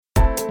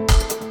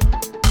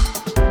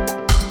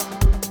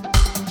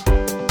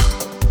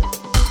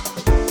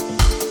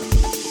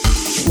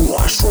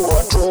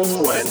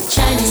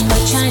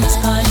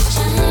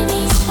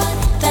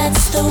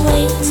the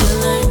way to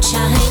learn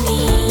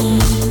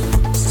Chinese.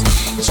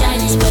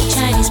 Chinese pot,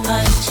 Chinese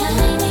pot,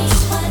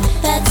 Chinese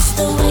pot. That's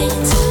the way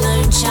to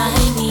learn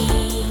Chinese.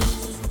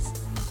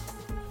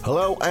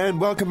 Hello and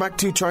welcome back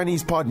to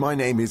Chinese Pod. My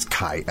name is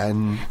Kai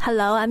and...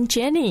 Hello, I'm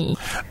Jenny.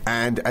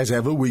 And as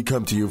ever, we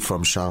come to you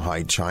from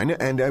Shanghai, China,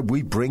 and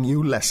we bring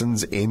you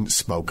lessons in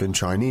spoken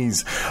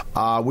Chinese.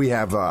 We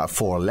have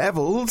 4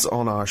 levels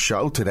on our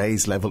show.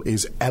 Today's level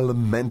is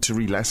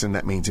elementary lesson.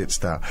 That means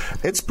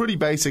it's pretty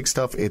basic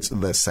stuff. It's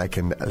the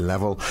second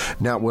level.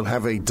 Now, we'll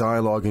have a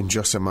dialogue in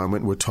just a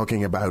moment. We're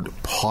talking about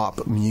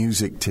pop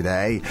music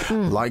today.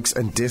 Likes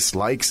and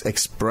dislikes,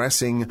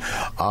 expressing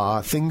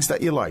things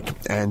that you like.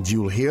 And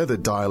you'll hear the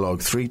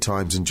dialogue 3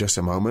 times in just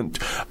a moment.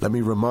 Let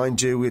me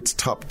remind you, it's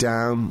top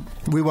down.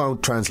 We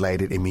won't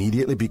translate it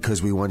immediately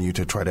because we want you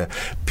to try to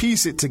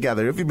piece it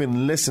together. If you've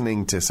been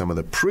listening to some of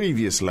the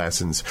previous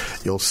lessons,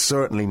 you'll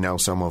certainly know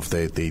some of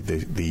the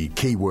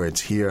keywords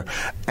here,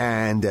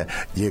 and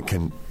you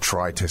can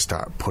try to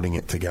start putting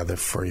it together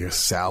for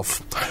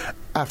yourself.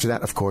 After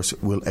that, of course,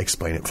 we'll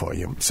explain it for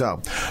you.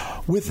 So,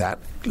 with that,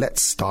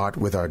 let's start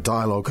with our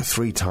dialogue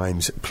 3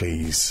 times,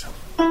 please.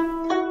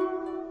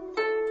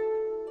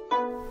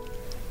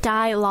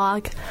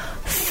 Dialogue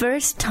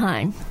first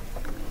time.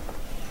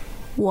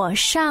 我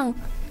上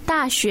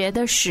大学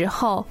的时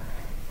候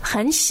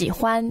很喜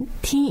欢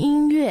听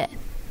音乐。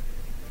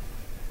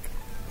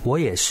我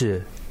也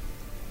是，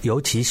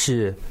尤其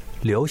是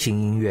流行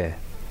音乐。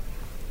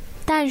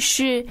但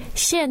是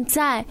现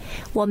在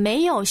我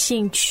没有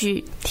兴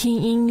趣听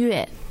音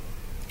乐。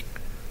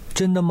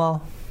真的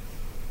吗？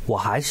我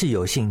还是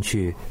有兴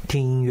趣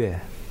听音乐。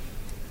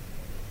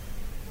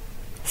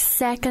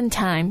Second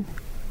time.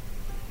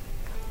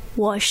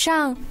 我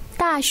上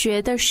大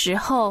学的时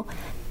候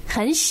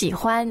很喜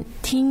欢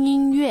听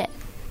音乐。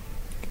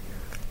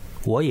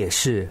我也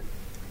是，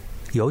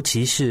尤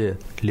其是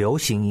流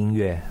行音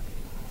乐。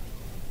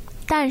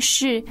但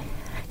是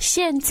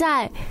现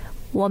在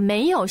我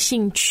没有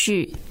兴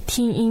趣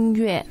听音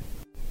乐。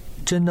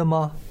真的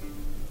吗？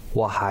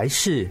我还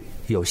是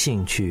有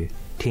兴趣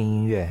听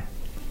音乐。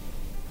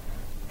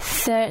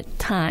Third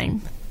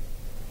time.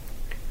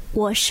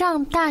 我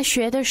上大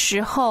学的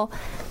时候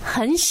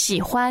很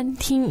喜欢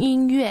听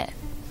音乐。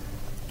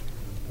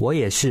我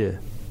也是，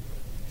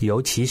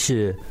尤其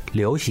是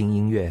流行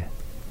音乐。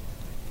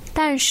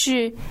但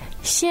是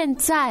现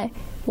在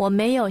我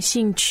没有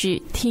兴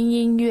趣听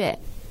音乐。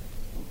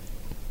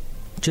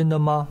真的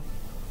吗？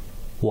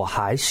我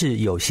还是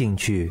有兴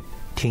趣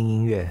听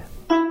音乐。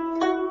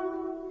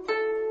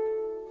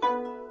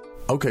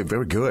Okay,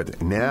 very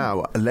good.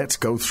 Now, let's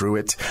go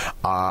through it.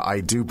 I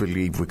do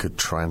believe we could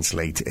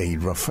translate a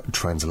rough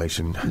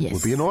translation. Yes.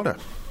 Would be in order.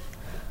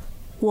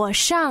 我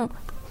上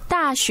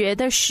大学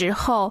的时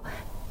候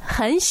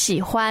很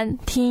喜欢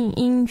听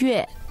音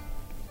乐。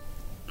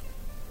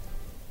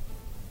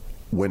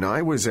When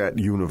I was at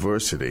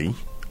university,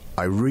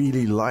 I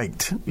really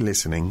liked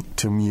listening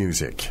to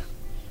music.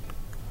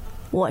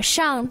 我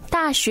上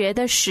大学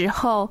的时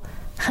候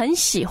很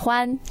喜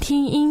欢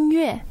听音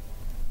乐。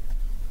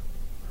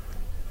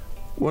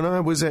When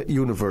I was at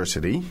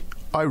university,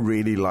 I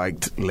really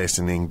liked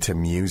listening to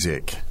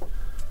music.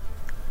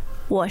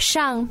 我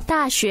上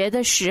大学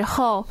的时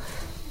候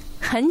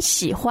很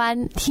喜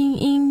欢听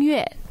音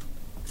乐。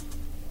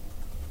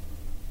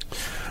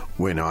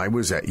When I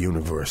was at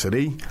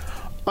university,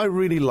 I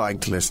really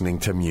liked listening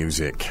to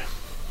music.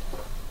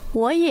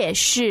 我也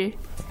是。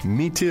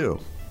Me too.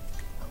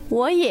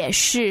 我也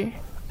是。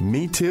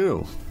Me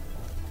too.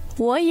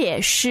 我也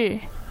是。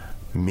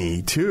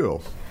Me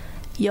too.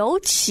 尤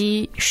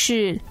其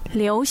是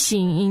流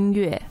行音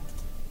乐。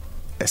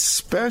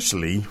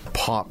Especially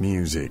pop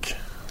music.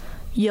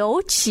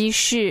 尤其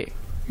是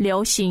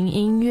流行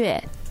音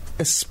乐。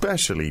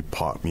Especially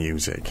pop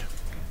music.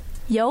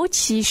 尤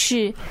其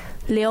是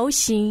流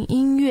行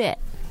音乐。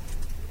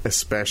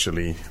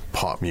Especially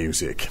pop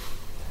music.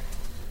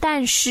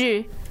 但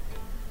是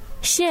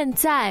现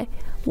在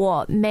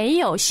我没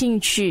有兴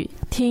趣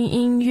听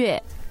音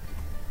乐。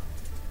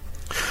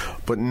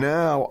But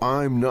now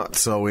I'm not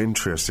so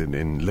interested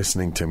in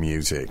listening to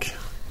music.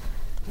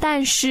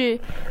 但是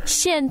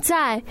现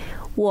在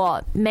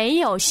我没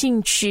有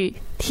兴趣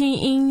听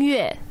音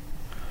乐。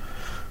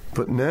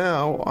But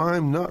now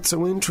I'm not so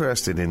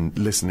interested in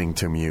listening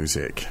to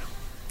music.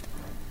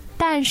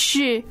 但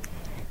是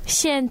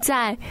现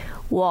在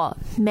我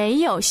没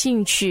有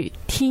兴趣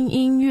听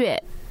音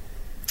乐。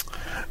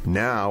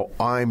Now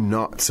I'm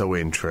not so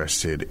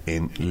interested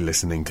in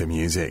listening to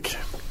music.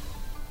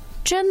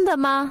 真的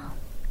吗？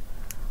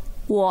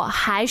我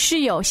还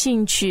是有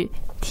兴趣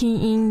听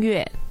音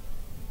乐。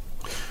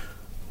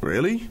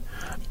Really?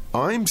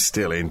 I'm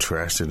still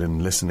interested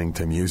in listening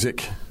to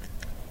music.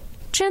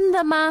 真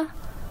的吗？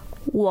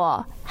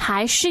我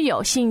还是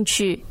有兴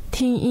趣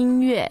听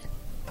音乐。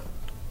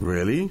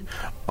Really?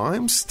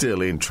 I'm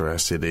still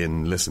interested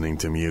in listening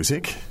to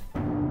music.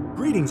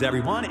 Greetings,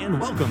 everyone, and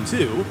welcome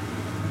to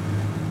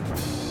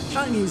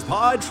Chinese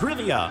Pod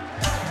Trivia.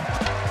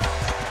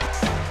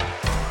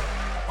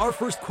 Our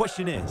first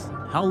question is,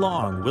 how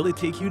long will it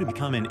take you to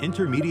become an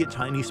intermediate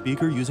Chinese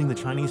speaker using the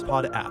Chinese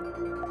Pod app?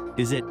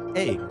 Is it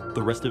A,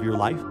 the rest of your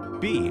life?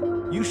 B,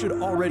 you should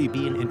already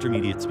be an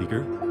intermediate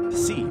speaker?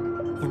 C,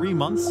 3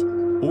 months?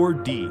 Or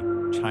D,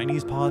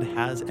 Chinese Pod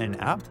has an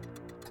app?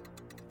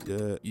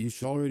 You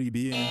should already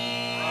be in.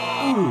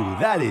 Ooh,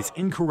 that is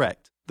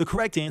incorrect. The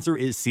correct answer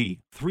is C,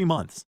 3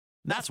 months.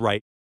 That's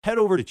right. Head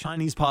over to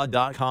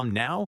ChinesePod.com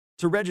now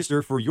to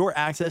register for your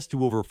access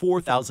to over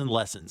 4,000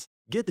 lessons.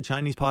 Get the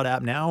Chinese Pod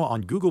app now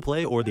on Google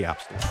Play or the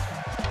App Store.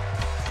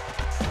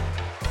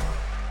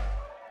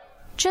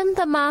 真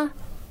的吗？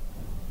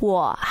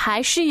我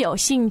还是有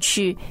兴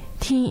趣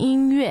听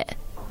音乐。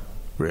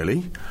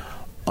 Really?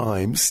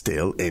 I'm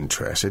still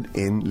interested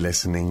in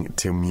listening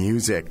to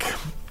music.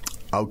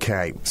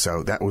 Okay,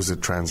 so that was the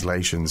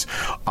translations.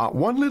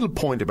 One little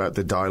point about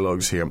the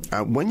dialogues here.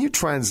 When you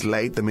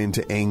translate them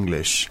into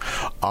English,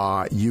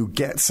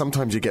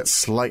 sometimes you get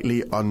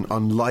slightly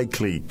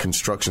unlikely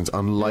constructions,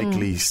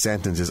 unlikely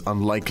sentences,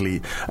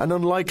 an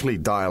unlikely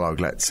dialogue,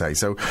 let's say.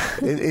 So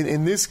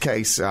in this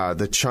case,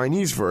 the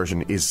Chinese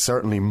version is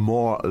certainly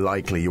more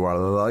likely. You are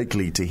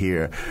likely to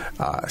hear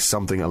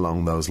something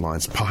along those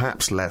lines,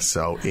 perhaps less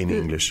so in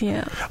English.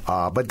 Yeah.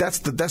 But that's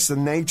the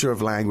nature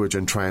of language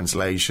and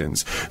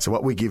translations. So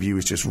what we give you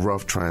is just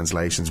rough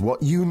translations.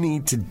 What you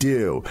need to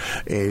do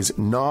is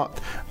not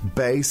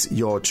base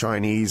your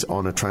Chinese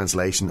on a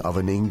translation of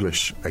an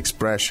English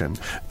expression.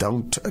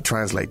 Don't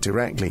translate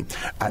directly.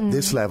 At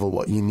this level,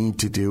 what you need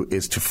to do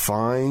is to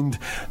find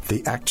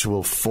the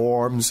actual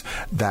forms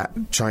that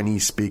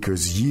Chinese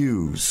speakers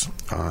use.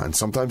 And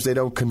sometimes they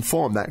don't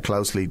conform that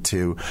closely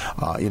to,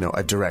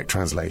 a direct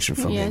translation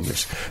from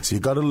English. So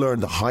you've got to learn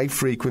the high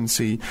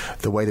frequency,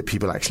 the way that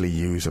people actually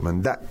use them.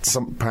 And that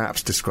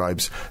perhaps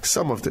describes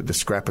some of the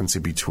discrepancy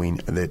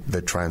between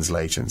the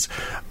translations.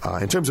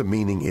 In terms of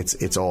meaning,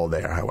 it's all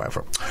there,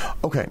 however.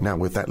 Okay, now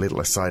with that little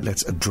aside,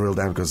 let's drill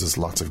down because there's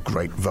lots of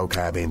great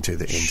vocab into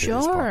this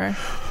part.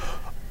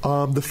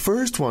 The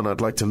first one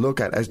I'd like to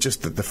look at as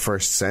just the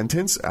first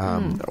sentence.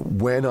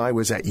 When I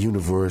was at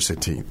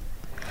university.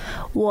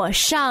 我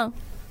上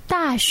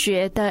大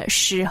学的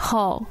时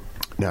候。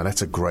 Now,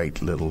 that's a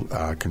great little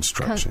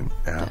construction.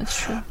 That's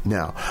true.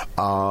 Now,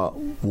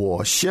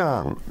 我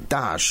上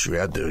大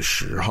学的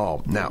时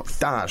候. Now,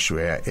 大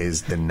学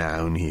is the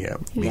noun here,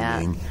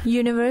 meaning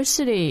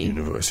university.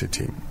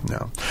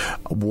 Now,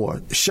 我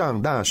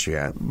上大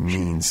学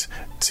means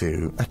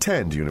to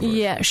attend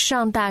university. Yeah,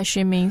 上大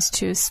学 means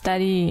to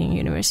study in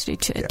university,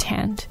 to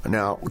attend.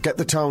 Now, get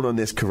the tone on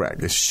this correct.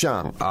 This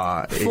上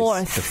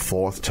is the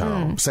fourth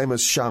tone. Same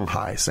as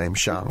Shanghai, same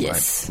上.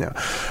 Yes. Right?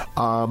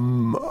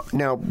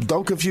 Now,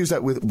 don't confuse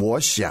that with 我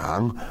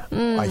想,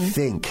 I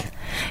think.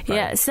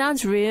 Yeah, it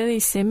sounds really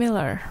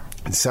similar.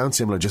 It sounds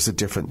similar, just a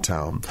different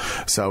tone.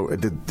 So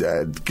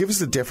give us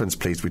the difference,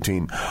 please,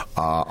 between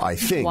I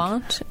think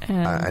Want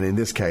and in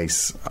this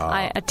case...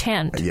 I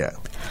attend. Yeah.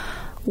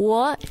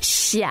 我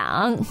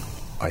想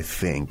I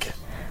think.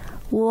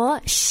 我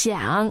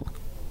想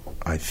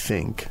I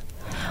think.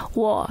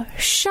 我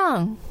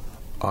上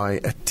I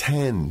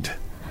attend.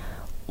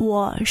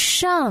 我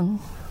上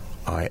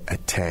I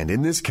attend.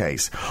 In this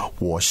case,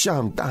 我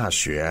上大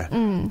学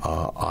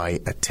I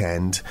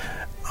attend.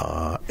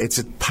 It's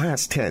a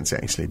past tense,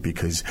 actually,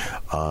 because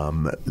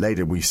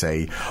later we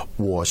say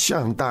我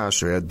上大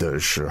学的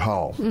时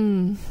候.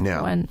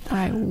 Now, when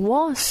I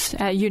was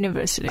at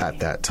university. At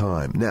that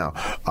time. Now,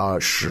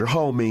 时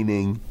候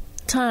meaning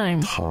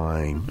Time.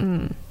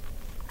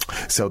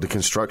 So the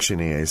construction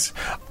is,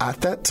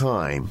 at that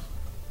time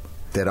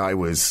that I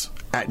was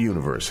at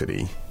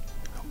university.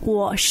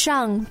 我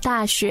上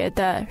大学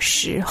的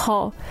时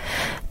候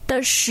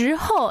The 时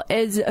候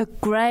is a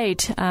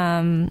great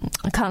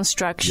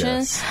construction.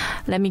 Yes.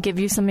 Let me give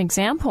you some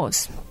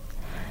examples.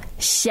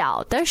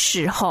 小的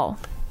时候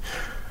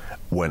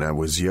When I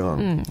was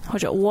young. 或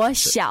者我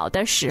小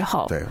的时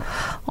候对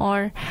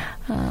or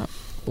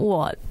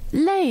我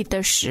累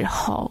的时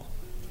候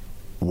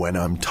When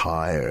I'm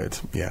tired.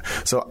 Yeah.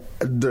 So,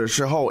 的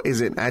时候 is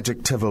an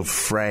adjectival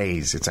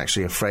phrase. It's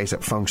actually a phrase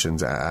that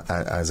functions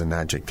as an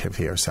adjective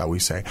here. So we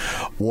say,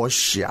 我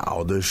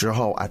小的时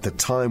候 at the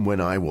time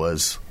when I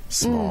was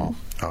small.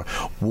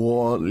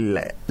 我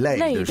累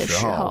的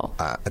时候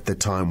at the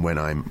time when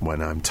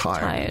I'm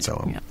tired. And so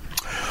on.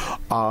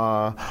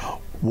 Yeah.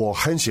 我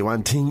很喜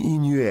欢听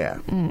音乐.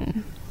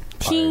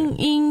 听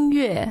音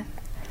乐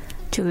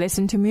To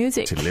listen to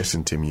music. To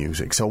listen to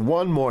music. So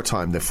one more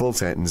time, the full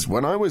sentence.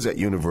 When I was at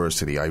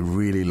university, I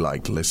really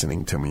liked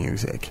listening to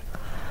music.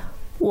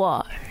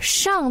 我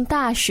上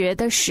大学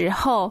的时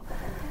候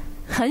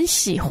很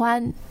喜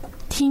欢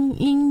听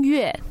音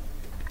乐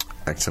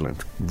Excellent.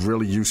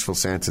 Really useful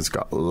sentence.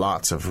 Got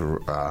lots of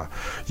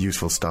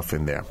useful stuff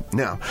in there.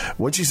 Now,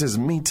 when she says,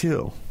 me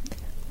too.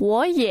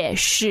 我也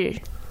是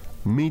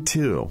Me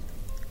too.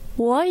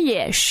 我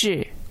也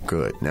是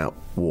Good. Now,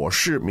 我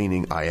是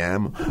meaning I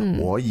am.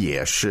 我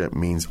也是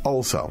means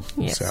also.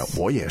 Yes. So,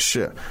 我也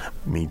是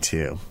me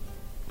too.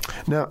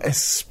 Now,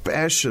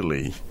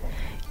 especially.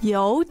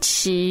 尤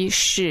其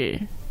是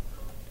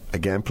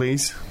Again,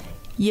 please.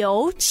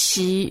 尤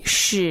其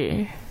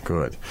是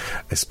Good.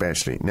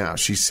 Especially. Now,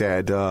 she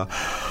said,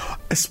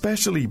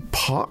 especially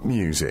pop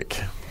music.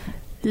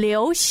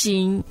 流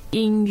行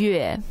音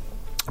乐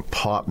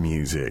Pop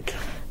music.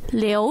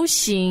 流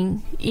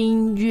行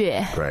音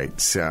乐 Great.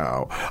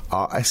 So,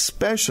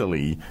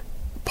 especially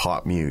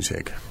pop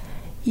music.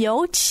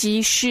 尤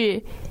其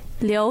是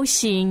流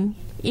行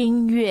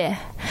音乐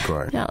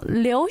Great. Now,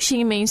 流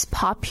行 means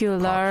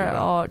popular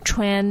or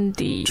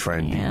trendy.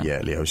 Trendy,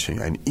 yeah, 流行.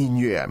 And 音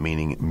乐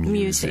meaning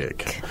music.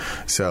 Music.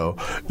 So,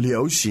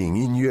 流行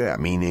音乐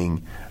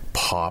meaning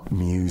pop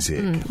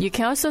music. You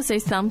can also say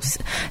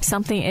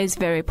something is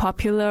very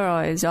popular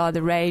or is all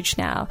the rage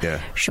now. Yeah.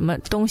 什么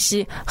东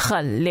西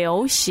很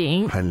流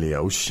行很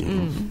流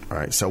行. All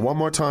right, so one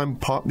more time,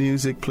 pop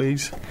music,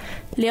 please.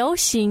 流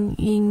行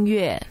音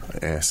乐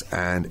Yes,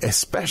 and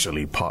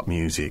especially pop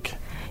music.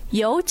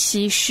 尤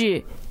其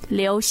是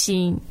流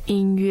行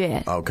音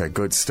乐 Okay,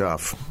 good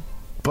stuff.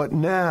 But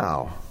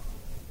now,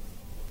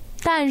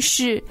 但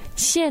是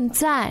现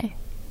在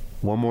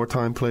one more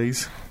time,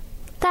 please.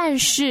 但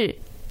是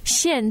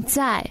现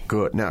在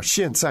Good. Now,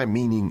 现在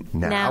meaning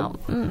now.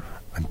 And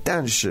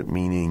但是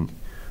meaning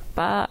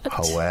but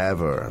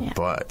however, Yeah.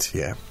 but,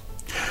 yeah.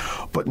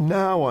 But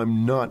now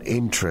I'm not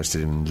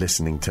interested in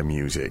listening to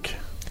music.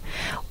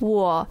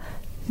 我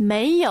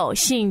没有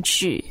兴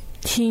趣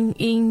听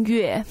音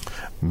乐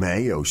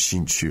没有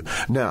兴趣.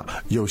 Now,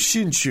 有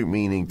兴趣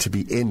meaning to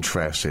be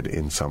interested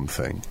in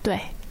something. 对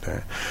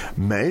Okay.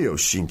 没有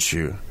兴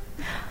趣.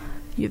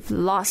 You've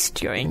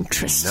lost your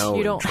interest. No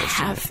You don't interest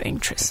in have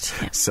interest.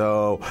 Yeah.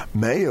 So,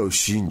 没有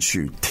兴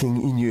趣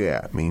听音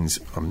乐 means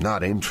I'm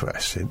not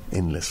interested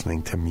in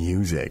listening to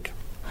music.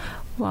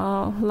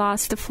 Well,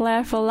 lost the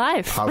flair for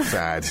life. How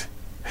sad.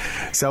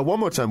 So, one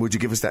more time, would you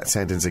give us that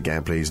sentence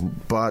again, please?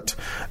 But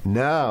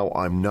now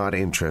I'm not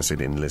interested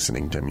in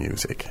listening to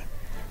music.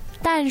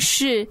 但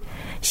是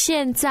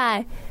现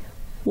在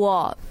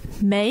我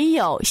没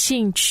有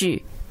兴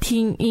趣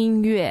听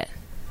音乐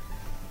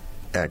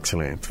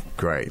Excellent.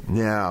 Great.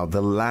 Now,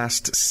 the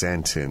last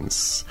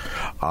sentence.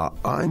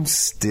 I'm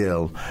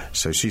still...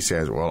 So she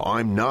says, well,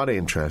 I'm not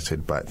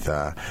interested, but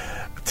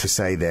to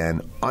say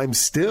then, I'm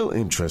still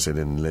interested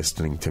in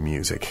listening to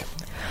music.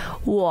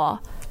 我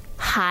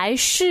还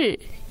是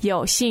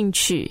有兴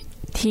趣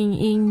听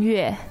音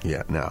乐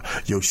Yeah. Now,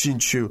 有兴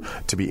趣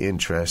to be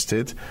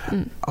interested.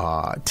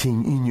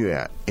 听音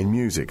乐 in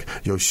music.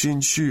 有兴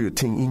趣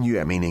听音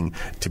乐 meaning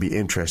to be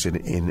interested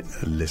in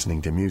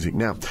listening to music.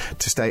 Now,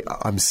 to say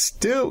I'm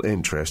still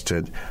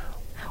interested.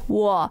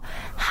 我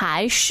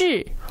还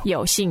是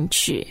有兴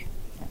趣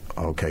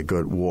Okay,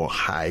 good. 我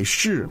还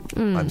是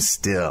I'm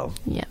still.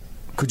 Yeah.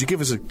 Could you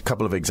give us a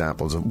couple of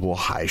examples of 我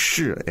还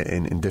是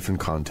in different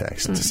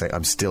contexts to say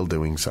I'm still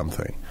doing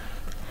something?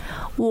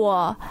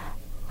 我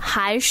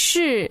还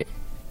是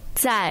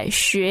在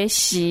学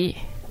习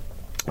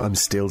I'm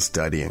still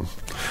studying.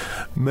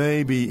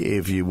 Maybe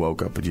if you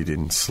woke up but you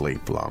didn't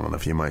sleep long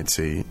enough, you might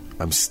say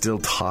I'm still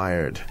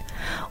tired.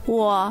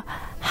 我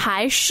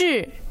还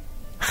是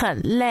很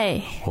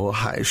累我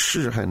还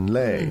是很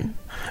累.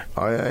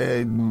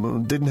 I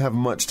didn't have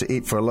much to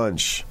eat for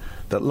lunch.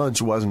 That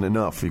lunch wasn't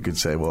enough. You could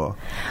say, well,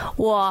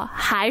 我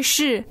还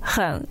是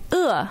很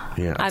饿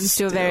Yeah, I'm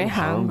still very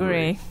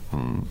hungry.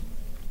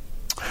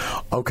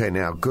 okay,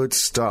 now, good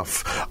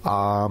stuff.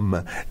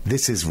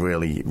 This is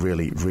really,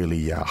 really,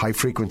 really high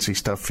frequency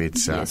stuff.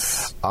 It's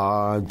Yes.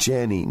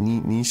 Jenny,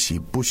 你喜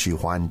不喜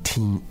欢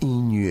听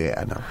音乐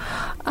呢?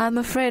 I'm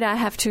afraid I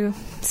have to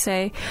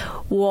say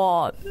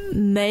我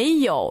没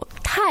有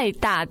太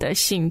大的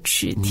兴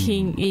趣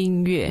听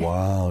音乐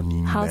Wow,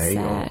 你 How 没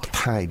有 sad.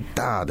 太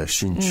大的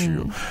兴趣.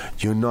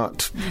 You're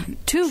not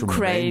Too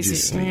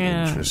crazy. tremendously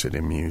Yeah. interested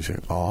in music.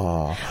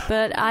 Oh.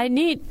 But I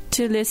need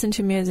to listen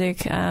to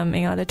music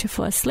in order to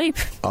fall asleep.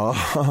 Oh.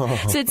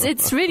 So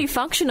it's really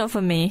functional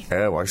for me.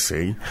 Oh, I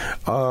see.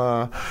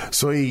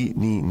 所以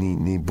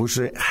你不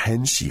是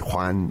很喜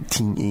欢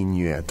听音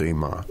乐，对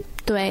吗？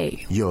对，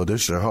有的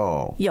时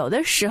候。有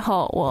的时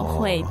候我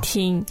会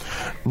听。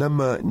那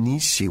么你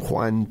喜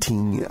欢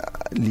听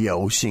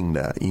流行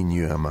的音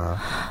乐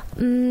吗？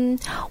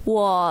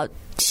我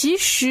其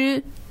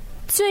实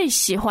最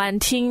喜欢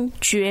听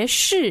爵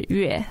士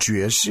乐。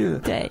爵士。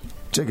对。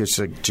这个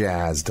是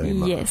jazz 对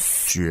吗？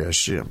 Yes. 爵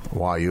士。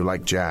Wow, you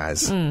like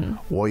jazz?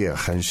 我也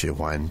很喜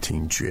欢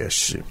听爵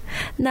士。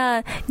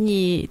那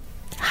你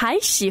还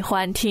喜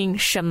欢听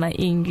什么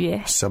音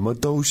乐？什么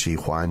都喜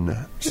欢呢，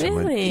什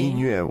么 Really? 音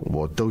乐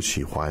我都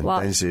喜欢， Wow.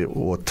 但是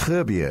我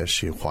特别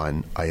喜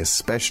欢 I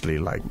especially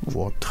like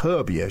我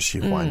特别喜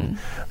欢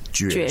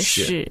爵爵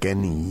士，士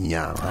跟你一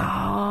样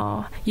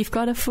啊。Oh, you've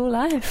got a full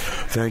life.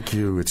 Thank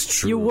you, it's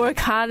true. You work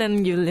hard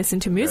and you listen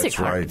to music That's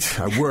hard. right.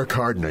 I work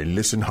hard and I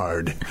listen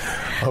hard.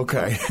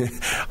 Okay.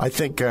 I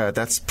think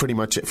that's pretty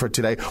much it for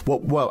today.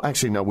 Well,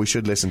 actually, no, we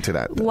should listen to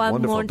that One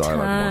wonderful more dialogue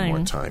one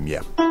more time. time.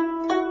 Yeah.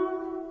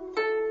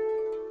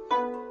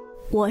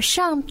 我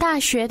上大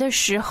学的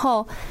时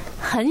候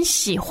很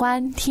喜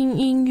欢听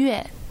音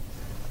乐。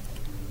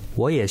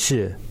我也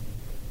是，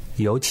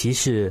尤其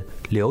是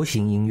流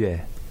行音乐。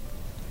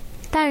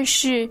但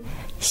是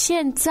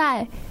现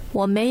在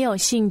我没有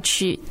兴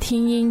趣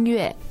听音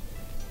乐。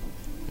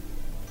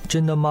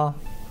真的吗？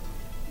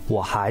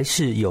我还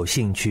是有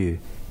兴趣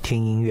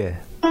听音乐。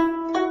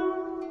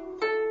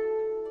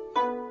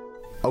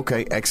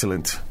Okay,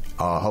 excellent.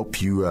 I hope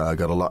you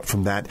got a lot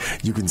from that.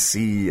 You can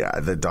see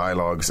the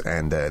dialogues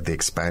and the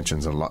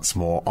expansions and lots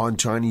more on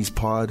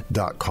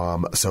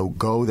ChinesePod.com. So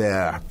go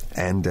there.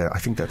 And I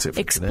think that's it for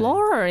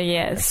Explore, today.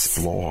 yes.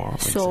 Explore.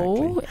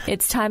 So exactly.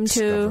 it's time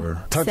to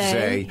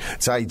say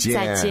再见.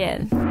 再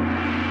见.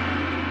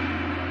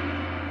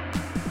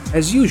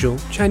 As usual,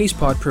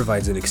 ChinesePod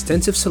provides an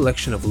extensive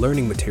selection of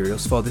learning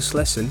materials for this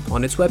lesson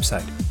on its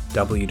website,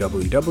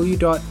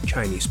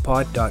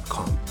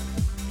 www.chinesepod.com.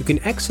 You can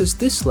access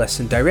this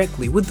lesson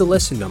directly with the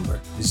lesson number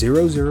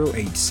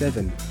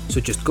 0087.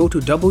 So just go to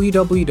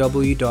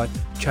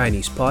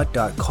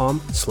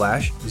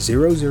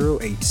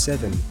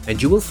www.chinesepod.com/0087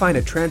 and you will find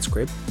a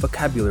transcript,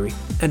 vocabulary,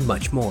 and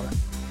much more.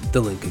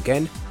 The link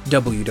again,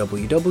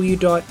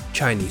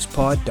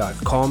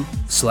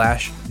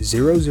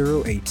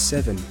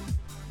 www.chinesepod.com/0087.